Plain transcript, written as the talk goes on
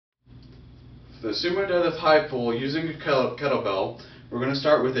The Sumo Deadlift high pull using a kettlebell, we're going to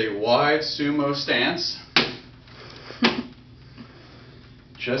start with a wide sumo stance.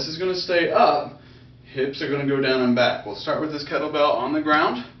 Chest is going to stay up, hips are going to go down and back. We'll start with this kettlebell on the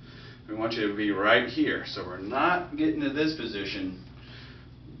ground. We want you to be right here, so we're not getting to this position,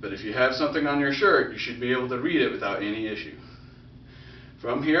 but if you have something on your shirt, you should be able to read it without any issue.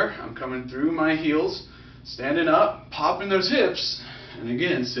 From here, I'm coming through my heels, standing up, popping those hips, and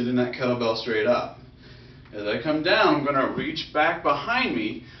again, sitting that kettlebell straight up. As I come down, I'm going to reach back behind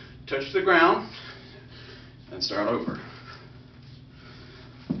me, touch the ground, and start over.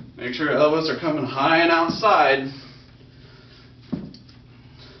 Make sure your elbows are coming high and outside.